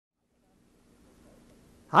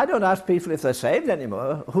I don't ask people if they're saved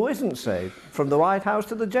anymore. Who isn't saved? From the White House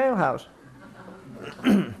to the jailhouse.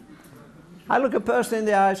 I look a person in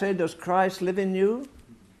the eye and say, does Christ live in you?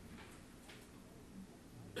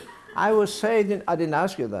 I was saved, I didn't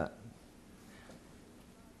ask you that.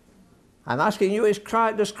 I'm asking you,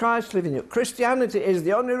 does Christ live in you? Christianity is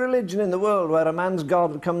the only religion in the world where a man's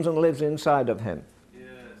God comes and lives inside of him. Yes.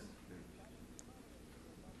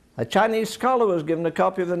 A Chinese scholar was given a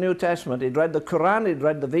copy of the New Testament. He'd read the Quran, he'd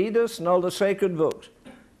read the Vedas and all the sacred books.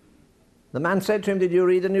 The man said to him, did you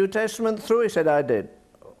read the New Testament through? He said, I did.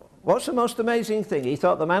 What's the most amazing thing? He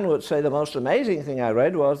thought the man would say the most amazing thing I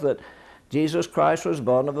read was that Jesus Christ was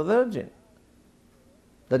born of a virgin,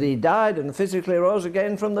 that he died and physically rose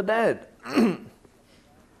again from the dead.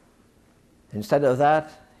 Instead of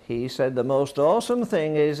that, he said the most awesome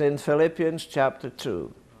thing is in Philippians chapter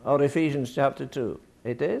 2, or Ephesians chapter 2.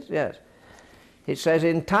 It is? Yes. It says,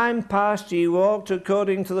 in time past ye walked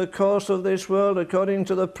according to the course of this world, according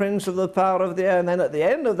to the prince of the power of the air. And then at the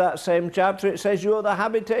end of that same chapter it says, you are the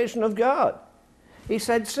habitation of God. He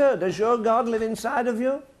said, sir, does your God live inside of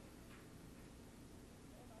you?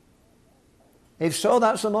 If so,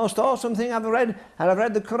 that's the most awesome thing I've read. And I've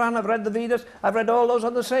read the Quran, I've read the Vedas, I've read all those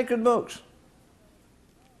other sacred books.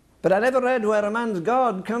 But I never read where a man's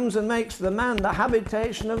God comes and makes the man the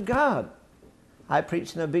habitation of God. I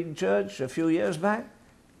preached in a big church a few years back.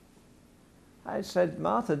 I said,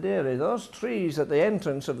 Martha dearie, those trees at the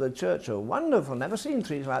entrance of the church are wonderful. Never seen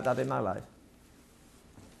trees like that in my life.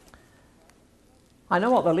 I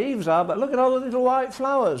know what the leaves are, but look at all the little white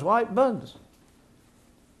flowers, white buds.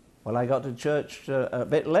 Well, I got to church a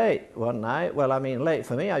bit late one night. Well, I mean late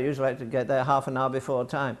for me. I usually like to get there half an hour before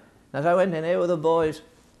time. As I went in here with the boys,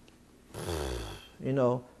 you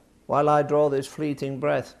know, while I draw this fleeting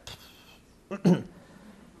breath, and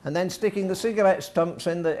then sticking the cigarette stumps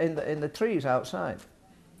in the trees outside.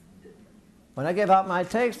 When I gave out my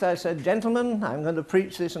text, I said, gentlemen, I'm going to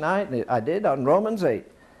preach this night, and I did, on Romans 8.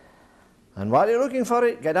 And while you're looking for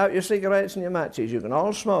it, get out your cigarettes and your matches. You can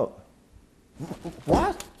all smoke.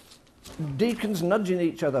 What? Deacons nudging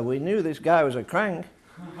each other. We knew this guy was a crank.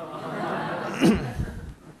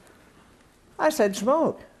 I said,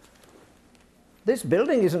 smoke. This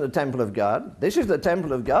building isn't the temple of God. This is the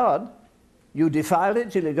temple of God. You defile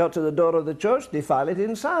it till you got to the door of the church, defile it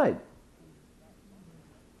inside.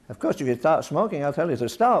 Of course, if you start smoking, I'll tell you to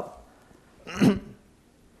stop.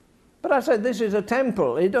 But I said, this is a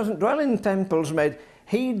temple. He doesn't dwell in temples made.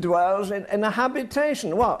 He dwells in a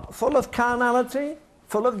habitation. What? Full of carnality,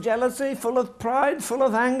 full of jealousy, full of pride, full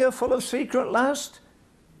of anger, full of secret lust.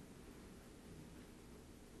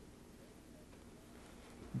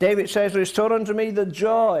 David says, restore unto me the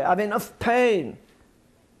joy. I've enough pain.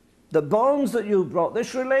 The bonds that you brought,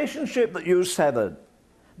 this relationship that you severed.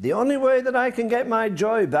 The only way that I can get my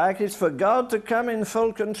joy back is for God to come in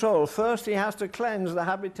full control. First, he has to cleanse the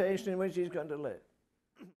habitation in which he's going to live.